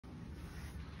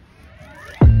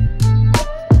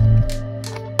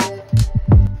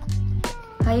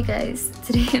Hi guys,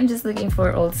 today I'm just looking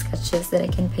for old sketches that I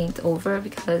can paint over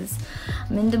because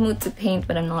I'm in the mood to paint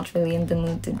but I'm not really in the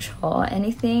mood to draw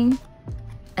anything.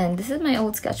 And this is my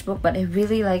old sketchbook, but I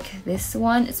really like this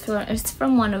one. It's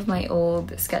from one of my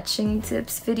old sketching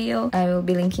tips video. I will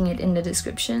be linking it in the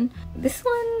description. This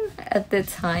one, at the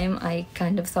time, I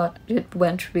kind of thought it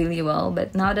went really well,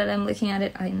 but now that I'm looking at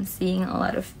it, I'm seeing a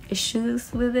lot of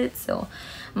issues with it, so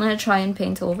I'm gonna try and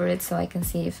paint over it so I can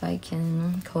see if I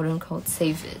can quote-unquote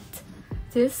save it.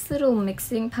 This little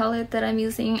mixing palette that I'm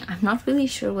using, I'm not really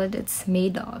sure what it's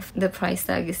made of. The price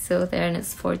tag is still there and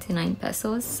it's 49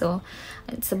 pesos, so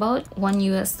it's about $1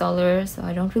 US, so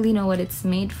I don't really know what it's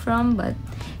made from, but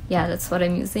yeah, that's what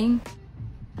I'm using.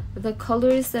 The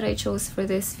colors that I chose for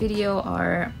this video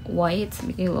are white,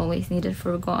 you'll always need it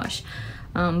for gouache,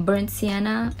 burnt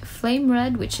sienna, flame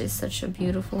red, which is such a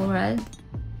beautiful red,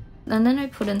 and then I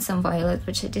put in some violet,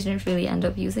 which I didn't really end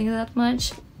up using that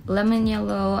much, lemon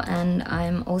yellow, and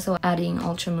I'm also adding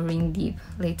ultramarine deep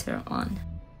later on.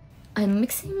 I'm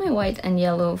mixing my white and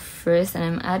yellow first, and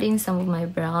I'm adding some of my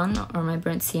brown or my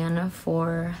burnt sienna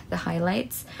for the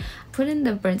highlights. Put in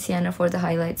the burnt sienna for the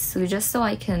highlights too, just so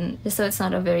it's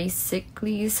not a very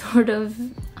sickly sort of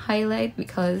highlight,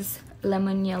 because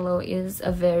lemon yellow is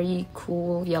a very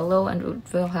cool yellow and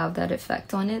will have that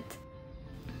effect on it.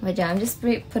 But yeah, I'm just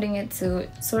putting it to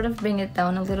sort of bring it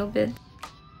down a little bit.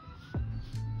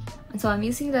 And so I'm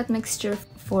using that mixture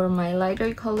for my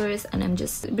lighter colors, and I'm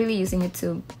just really using it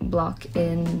to block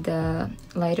in the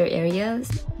lighter areas.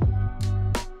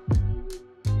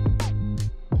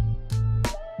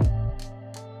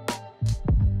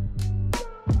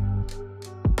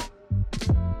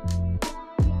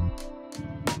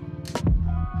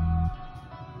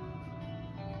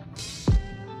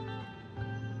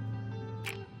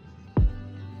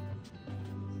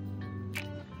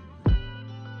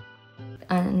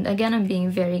 And again, I'm being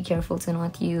very careful to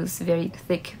not use very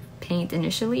thick paint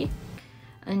initially.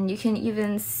 And you can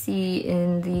even see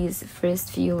in these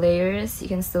first few layers, you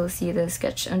can still see the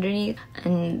sketch underneath,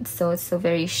 and so it's still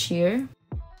very sheer.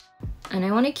 And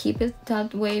I want to keep it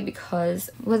that way because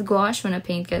with gouache, when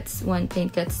paint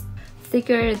gets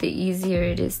thicker, the easier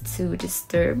it is to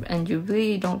disturb, and you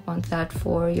really don't want that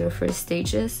for your first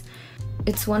stages.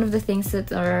 It's one of the things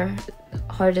that are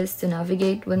hardest to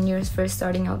navigate when you're first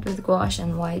starting out with gouache,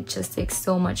 and why it just takes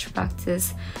so much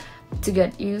practice to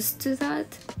get used to that.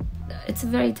 It's a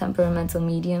very temperamental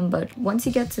medium, but once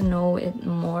you get to know it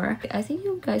more, I think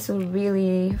you guys will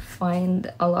really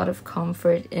find a lot of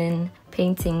comfort in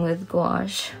painting with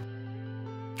gouache.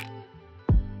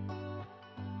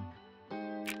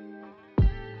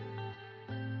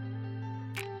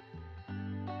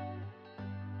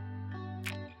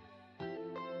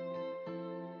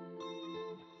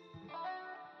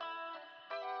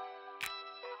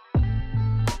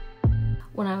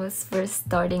 When I was first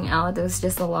starting out, there was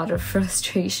just a lot of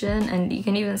frustration, and you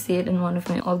can even see it in one of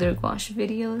my older gouache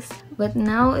videos. But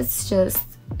now it's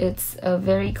a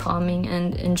very calming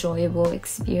and enjoyable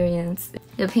experience.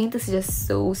 The paint is just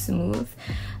so smooth,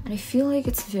 and I feel like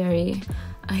it's very,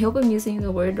 I hope I'm using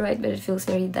the word right, but it feels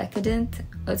very decadent.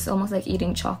 It's almost like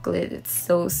eating chocolate. It's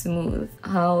so smooth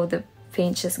how the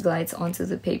paint just glides onto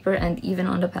the paper, and even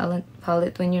on the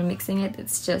palette when you're mixing it,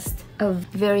 it's just a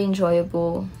very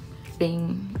enjoyable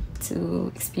thing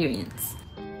to experience.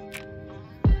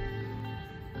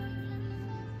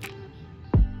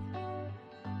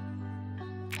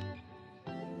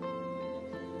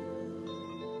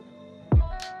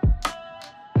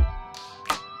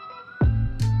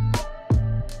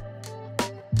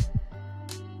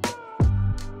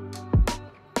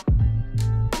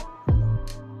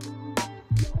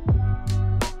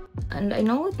 And I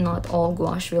know not all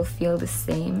gouache will feel the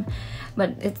same,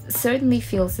 but it certainly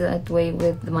feels that way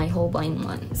with my Holbein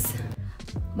ones.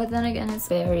 But then again,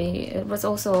 it was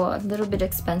also a little bit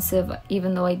expensive,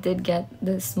 even though I did get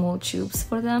the small tubes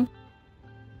for them.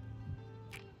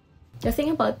 The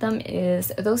thing about them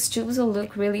is those tubes will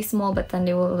look really small, but then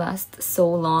they will last so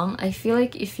long. I feel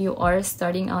like if you are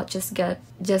starting out, just get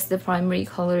the primary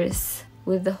colors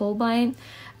with the Holbein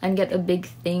and get a big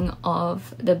thing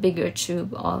of the bigger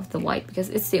tube of the white, because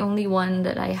it's the only one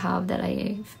that I have that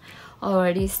I've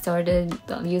already started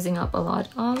using up a lot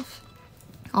of.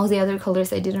 All the other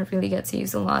colors I didn't really get to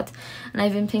use a lot, and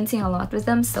I've been painting a lot with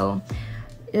them, so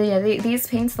yeah, these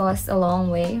paints last a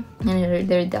long way, and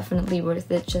they're definitely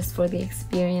worth it just for the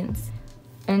experience.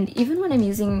 And even when I'm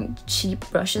using cheap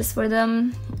brushes for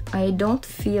them, I don't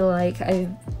feel like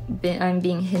I'm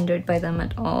being hindered by them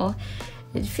at all.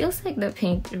 It feels like the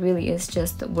paint really is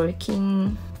just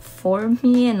working for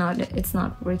me, and it's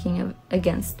not working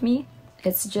against me.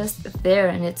 It's just there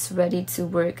and it's ready to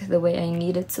work the way I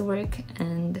need it to work,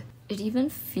 and it even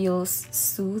feels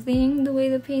soothing the way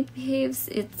the paint behaves.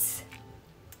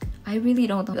 I really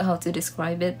don't know how to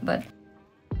describe it, but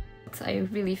I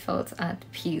really felt at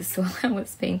peace while I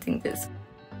was painting this.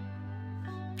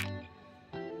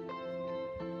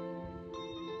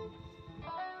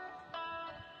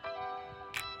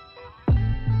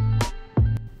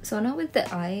 So now with the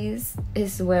eyes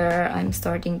is where I'm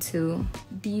starting to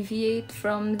deviate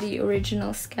from the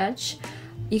original sketch.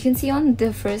 You can see on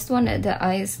the first one that the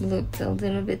eyes looked a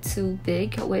little bit too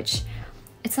big, which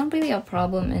it's not really a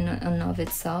problem in and of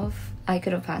itself. I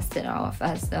could have passed it off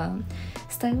as a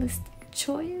stylistic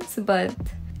choice, but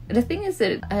the thing is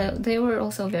that they were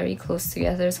also very close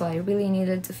together, so I really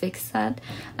needed to fix that.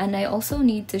 And I also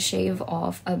need to shave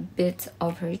off a bit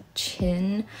of her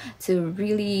chin to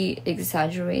really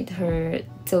exaggerate her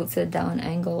tilted down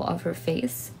angle of her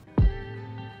face.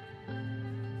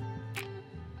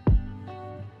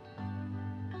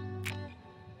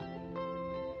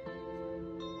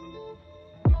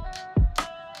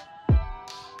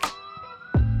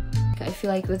 I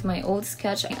feel like with my old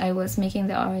sketch, I was making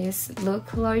the eyes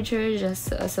look larger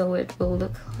just so it will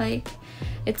look like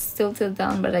it's tilted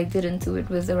down, but I didn't do it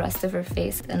with the rest of her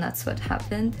face, and that's what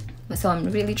happened. So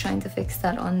I'm really trying to fix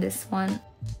that on this one.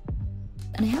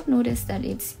 And I have noticed that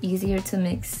it's easier to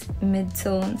mix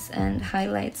mid-tones and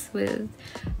highlights with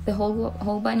the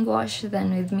Holbein gouache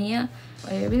than with Miya.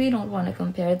 I really don't want to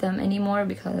compare them anymore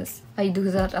because I do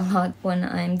that a lot when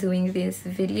I'm doing these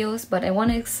videos, but I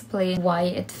want to explain why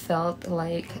it felt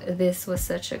like this was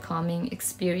such a calming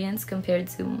experience compared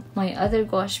to my other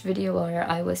gouache video where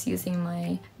I was using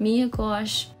my Miya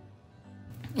gouache,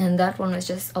 and that one was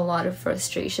just a lot of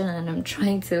frustration, and I'm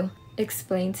trying to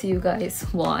explain to you guys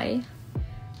why.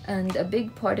 And a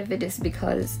big part of it is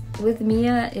because with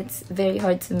Miya, it's very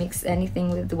hard to mix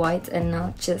anything with white and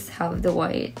not just have the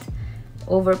white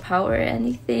overpower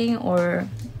anything or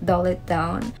dull it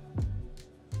down.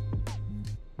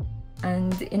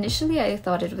 And initially I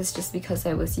thought it was just because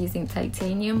I was using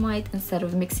titanium white instead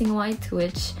of mixing white,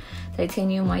 which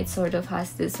titanium white sort of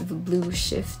has this blue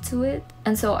shift to it.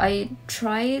 And so I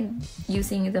tried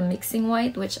using the mixing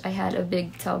white, which I had a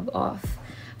big tub of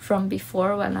from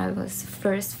before when I was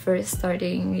first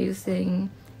starting using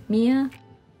Miya.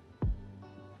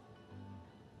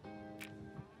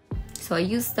 So I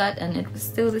used that and it was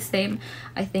still the same.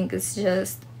 I think it's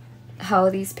just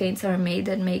how these paints are made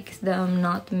that make them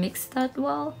not mix that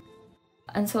well.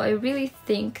 And so I really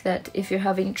think that if you're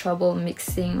having trouble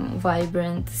mixing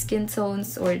vibrant skin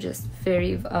tones or just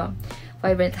very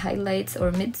vibrant highlights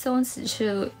or mid-tones,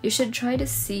 you should try to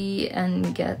see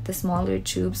and get the smaller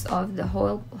tubes of the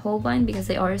Holbein because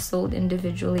they are sold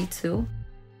individually too.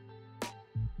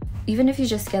 Even if you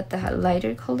just get the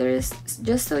lighter colors,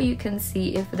 just so you can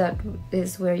see if that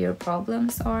is where your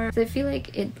problems are. So I feel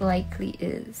like it likely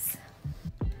is.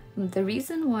 The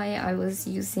reason why I was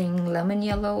using lemon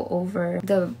yellow over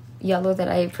the yellow that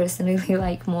I personally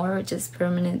like more, which is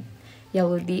permanent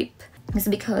yellow deep, is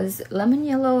because lemon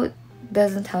yellow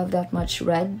doesn't have that much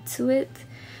red to it,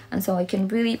 and so I can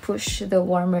really push the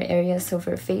warmer areas of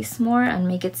her face more and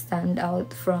make it stand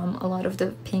out from a lot of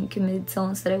the pink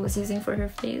mid-tones that I was using for her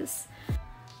face.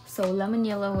 So lemon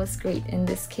yellow was great in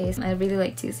this case. I really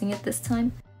liked using it this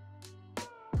time.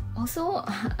 Also,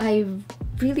 I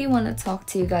really want to talk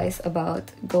to you guys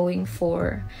about going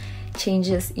for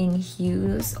changes in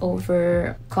hues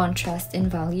over contrast in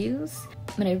values.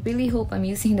 And I really hope I'm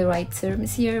using the right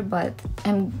terms here, but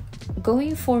I'm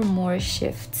going for more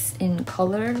shifts in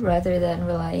color rather than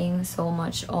relying so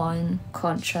much on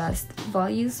contrast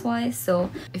values wise. So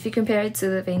if you compare it to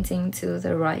the painting to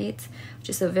the right, which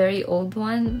is a very old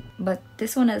one, but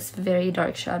this one has very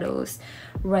dark shadows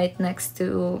right next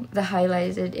to the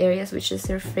highlighted areas, which is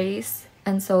her face.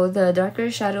 And so the darker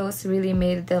shadows really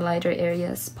made the lighter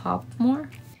areas pop more.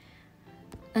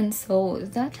 And so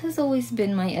that has always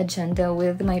been my agenda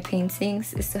with my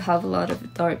paintings, is to have a lot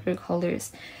of darker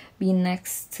colors be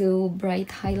next to bright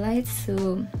highlights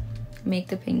to make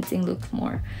the painting look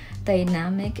more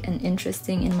dynamic and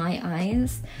interesting in my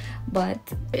eyes. But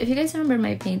if you guys remember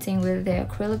my painting with the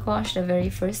acrylic gouache, the very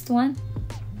first one,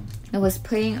 I was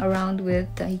playing around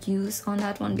with the hues on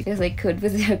that one because I could.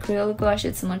 With the acrylic gouache,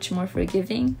 it's much more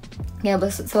forgiving. Yeah,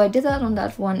 but so I did that on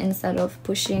that one instead of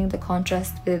pushing the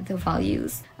contrast with the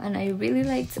values. And I really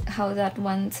liked how that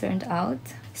one turned out.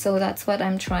 So that's what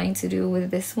I'm trying to do with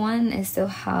this one, is to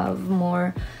have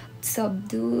more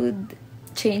subdued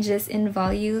changes in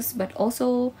values, but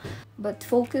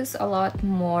focus a lot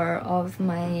more of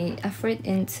my effort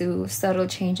into subtle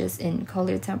changes in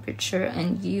color, temperature,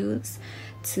 and hues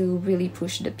to really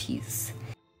push the piece.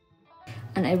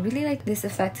 And I really like this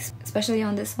effect, especially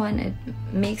on this one. It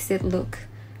makes it look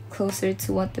closer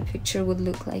to what the picture would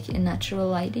look like in natural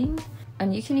lighting.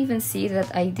 And you can even see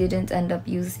that I didn't end up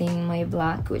using my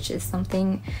black, which is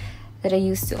something that I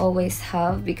used to always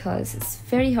have, because it's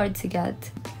very hard to get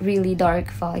really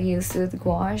dark values with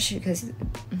gouache, because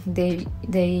they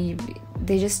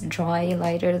just dry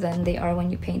lighter than they are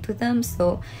when you paint with them.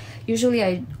 So usually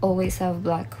I always have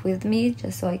black with me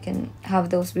just so I can have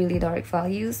those really dark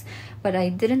values, but I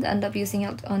didn't end up using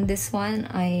it on this one.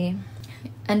 I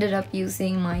ended up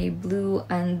using my blue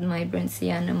and my burnt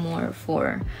sienna more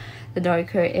for the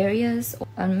darker areas,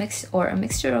 a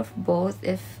mixture of both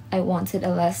if I wanted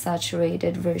a less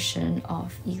saturated version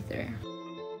of either.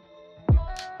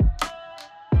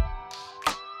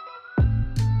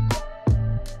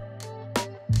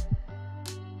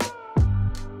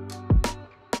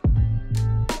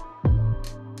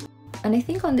 And I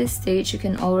think on this stage you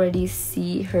can already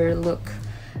see her look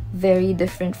very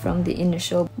different from the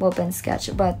initial ball pen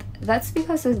sketch, but that's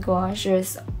because with gouache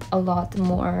there's a lot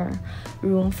more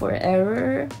room for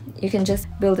error. You can just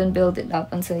build and build it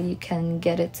up until you can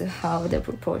get it to have the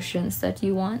proportions that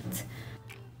you want.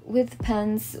 With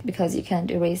pens, because you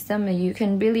can't erase them, you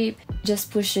can really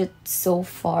just push it so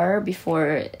far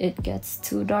before it gets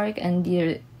too dark and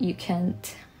you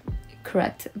can't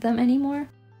correct them anymore.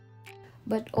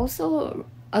 But also,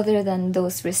 other than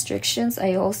those restrictions,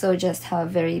 I also just have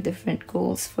very different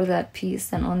goals for that piece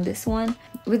than on this one.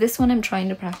 With this one, I'm trying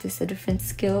to practice a different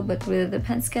skill, but with the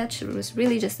pen sketch, it was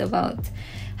really just about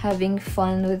having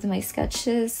fun with my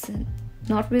sketches,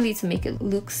 not really to make it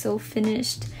look so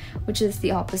finished, which is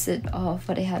the opposite of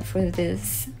what I had for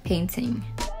this painting.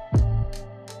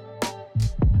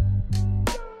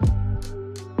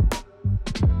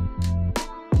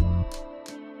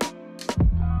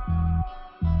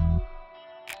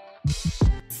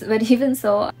 But even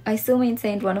so, I still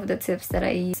maintained one of the tips that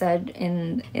I said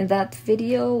in that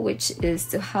video, which is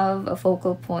to have a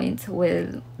focal point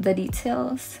with the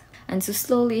details and to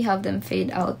slowly have them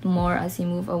fade out more as you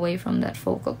move away from that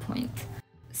focal point.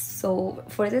 So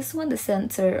for this one, the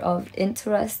center of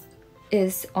interest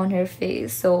is on her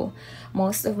face, so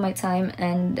most of my time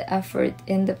and effort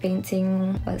in the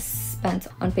painting was spent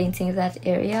on painting that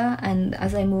area, and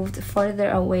as I moved further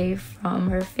away from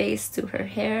her face to her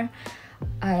hair,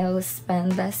 I'll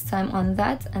spend less time on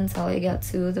that until I get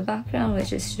to the background,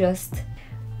 which is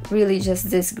really just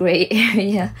this gray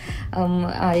area.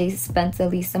 I spent the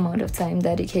least amount of time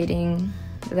dedicating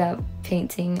the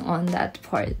painting on that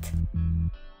part.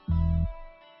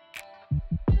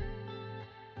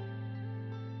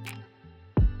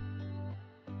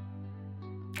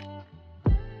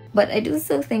 But I do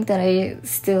still think that I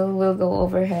still will go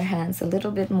over her hands a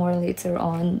little bit more later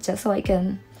on, just so I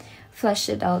can flesh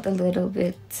it out a little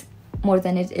bit more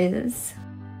than it is.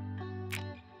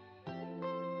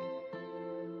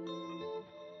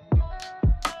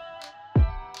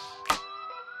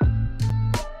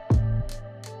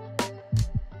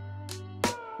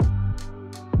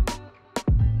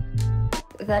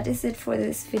 That is it for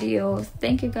this video.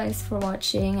 Thank you guys for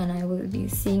watching, and I will be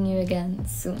seeing you again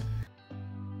soon.